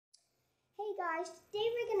Guys, today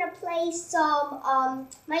we're gonna play some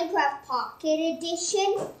Minecraft Pocket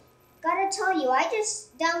Edition. Gotta tell you, I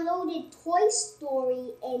just downloaded Toy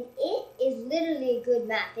Story and it is literally a good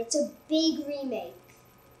map. It's a big remake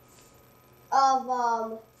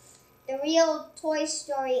of the real Toy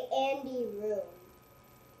Story Andy's room,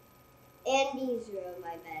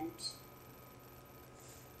 I meant.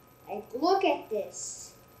 Like, look at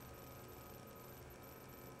this.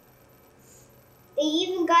 They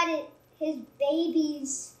even got his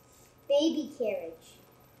baby's baby carriage.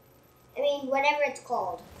 I mean, whatever it's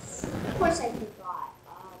called. Of course I forgot.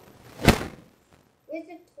 Where's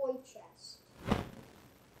the toy chest?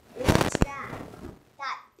 What's that?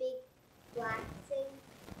 That big black thing?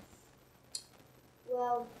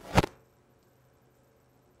 Well,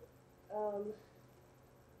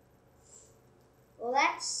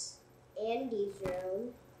 that's Andy's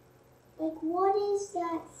room. Like, what is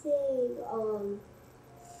that thing?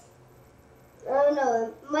 I don't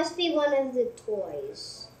know. It must be one of the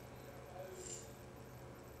toys.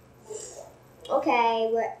 Okay,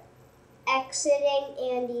 we're exiting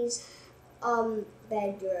Andy's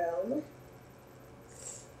bedroom.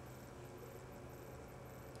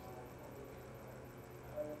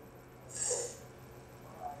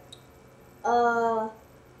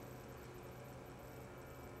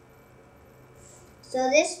 So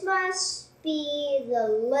this must be the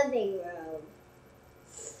living room.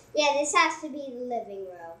 Yeah, this has to be the living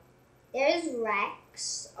room. There's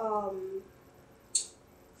Rex,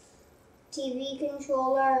 TV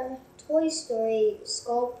controller, Toy Story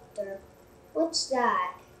sculptor. What's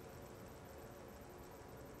that?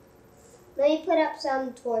 Let me put up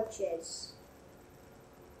some torches.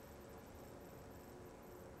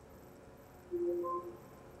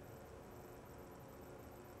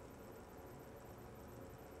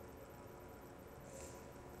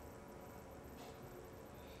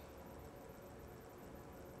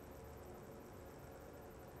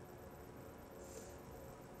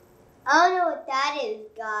 I don't know what that is,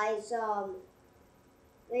 guys.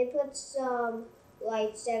 They put some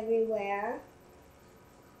lights everywhere.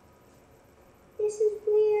 This is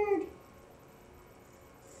weird.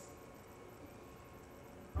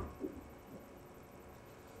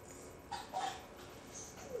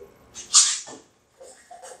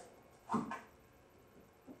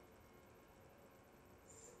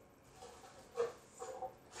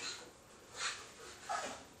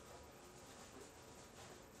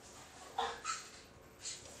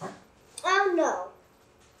 I don't know.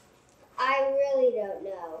 I really don't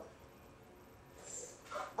know.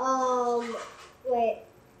 Wait.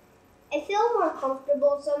 I feel more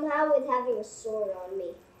comfortable somehow with having a sword on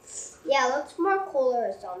me. Yeah, it looks more cooler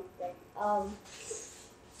or something.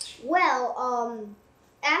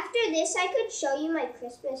 After this, I could show you my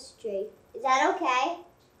Christmas tree. Is that okay?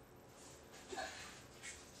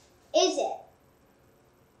 Is it?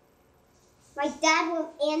 My dad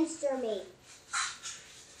won't answer me.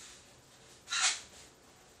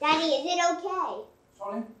 Daddy, is it okay?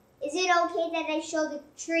 Sorry? Is it okay that I show the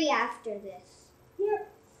tree after this? Yeah.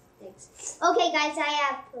 Thanks. Okay, guys, I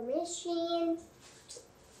have permission.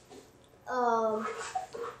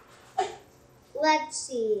 Let's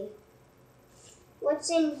see. What's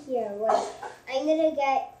in here? Wait, I'm gonna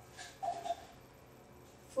get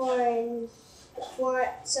for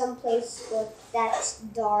some place that's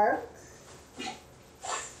dark.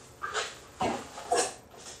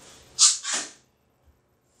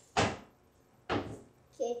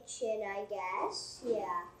 Kitchen, I guess.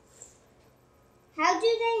 Yeah. How do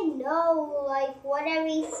they know, like, what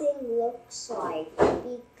everything looks like?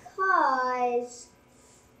 Because,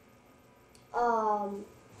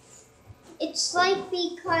 it's like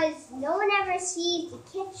because no one ever sees the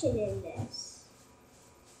kitchen in this.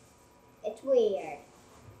 It's weird.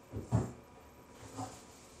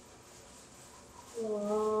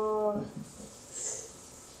 Whoa.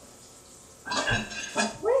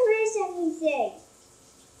 Where is everything?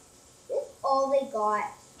 That's all they got.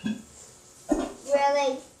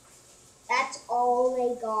 Really? That's all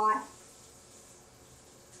they got?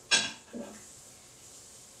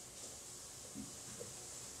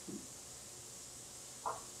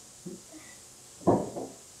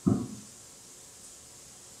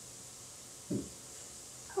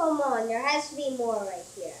 Come on, there has to be more right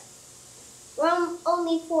here. We're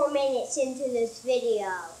only 4 minutes into this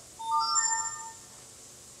video.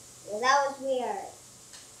 Well, that was weird.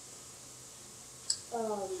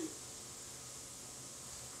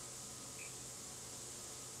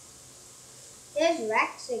 There's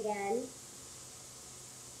Rex again.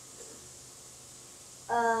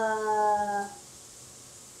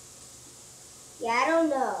 Yeah, I don't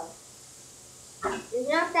know. There's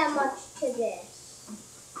not that much to this.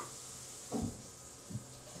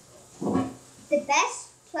 The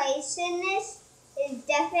best place in this is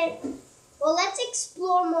definitely, well, let's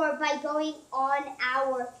explore more by going on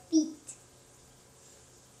our feet.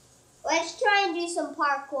 Let's try and do some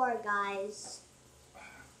parkour, guys.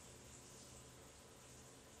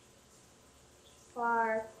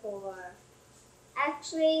 Parkour.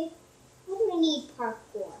 Actually, what do we need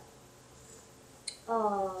parkour?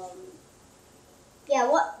 Yeah,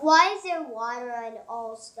 why is there water and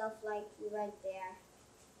all stuff like right there?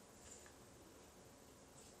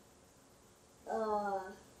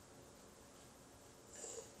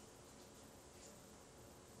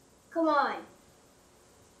 Come on.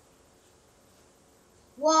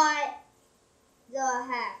 What the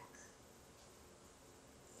heck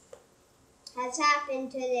has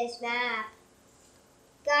happened to this map?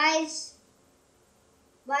 Guys,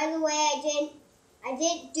 by the way, I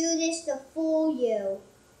didn't do this to fool you.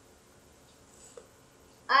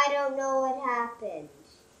 I don't know what happened.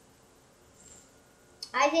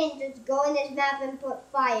 I didn't just go in this map and put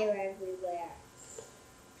fire everywhere.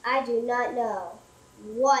 I do not know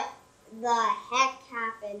what the heck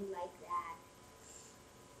happened like that.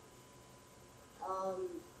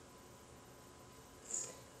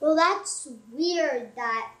 Well, that's weird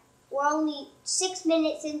that we're only 6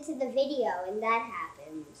 minutes into the video and that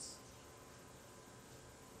happens.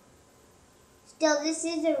 Still, this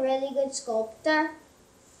is a really good sculptor.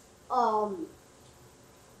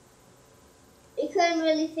 We couldn't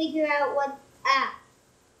really figure out what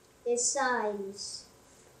is signs.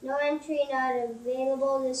 No entry not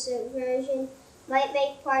available. This version might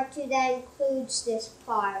make part 2 that includes this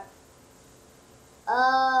part.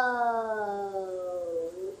 Oh,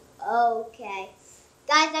 okay.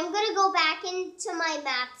 Guys, I'm going to go back into my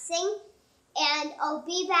map thing, and I'll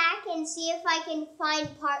be back and see if I can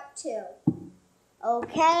find part 2.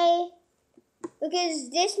 Okay? Because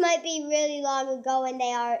this might be really long ago and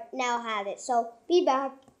they now have it. So, be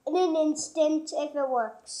back in an instant if it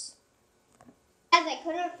works. Guys, I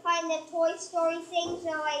couldn't find the Toy Story thing,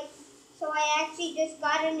 so I actually just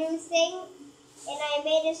got a new thing. And I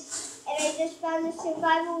just found the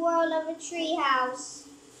survival world of a tree house.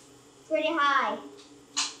 Pretty high.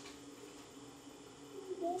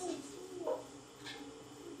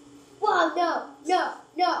 Whoa,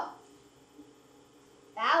 no.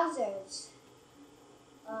 Bowser's.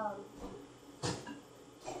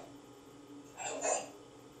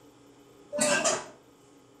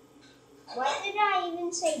 Why did I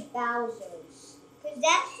even say Bowser's? Because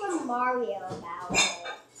that's from Mario Bowser.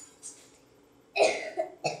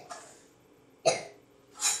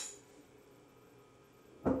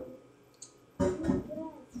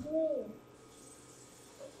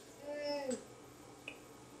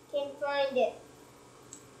 Can't find it.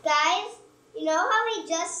 Guys, you know how we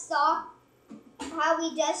just saw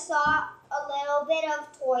a little bit of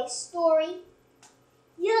Toy Story?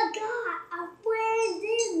 You got a friend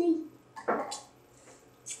in me.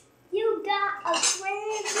 You got a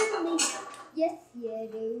friend in me. Yes, you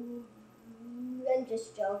do. I'm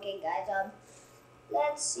just joking, guys.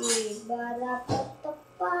 Let's see.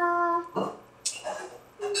 Ba-da-ba-da-ba.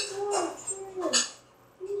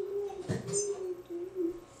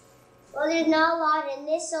 Well, there's not a lot in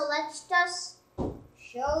this, so let's just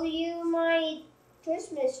show you my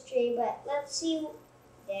Christmas tree. But let's see.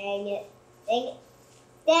 Dang it.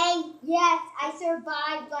 Yes, I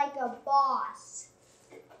survived like a boss.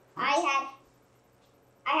 I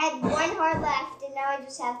had 1 heart left, and now I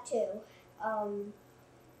just have 2.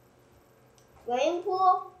 Swimming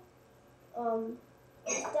pool.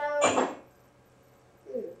 It's down.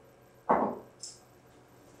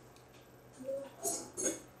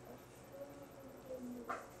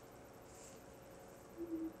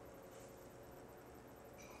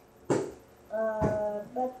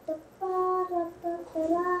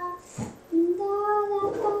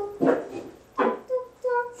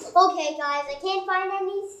 Okay, guys, I can't find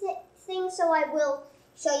anything, so I will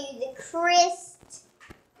show you the Xmas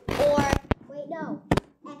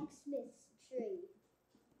tree.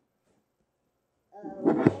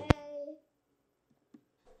 Okay.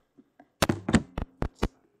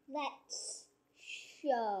 Let's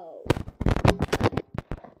show.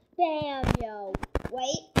 Bam, yo.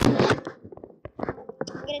 Wait.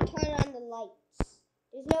 I'm gonna turn on the lights.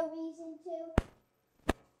 There's no reason to,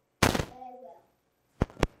 but I will.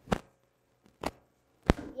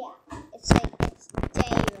 Yeah, it's day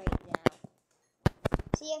right now.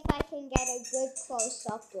 See if I can get a good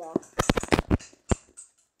close-up look.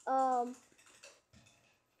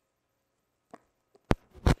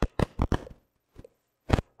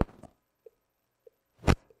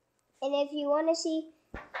 And if you want to see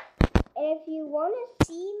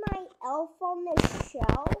my elf on the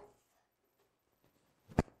shelf,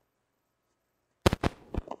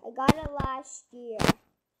 I got it last year.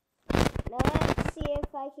 Now let's see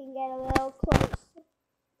if I can get a little closer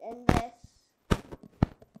than this.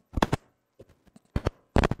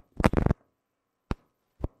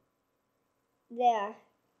 There.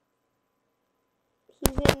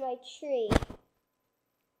 He's in my tree.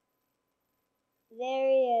 There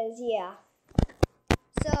he is, yeah.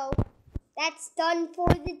 So, that's done for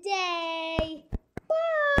the day.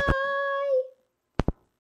 Bye!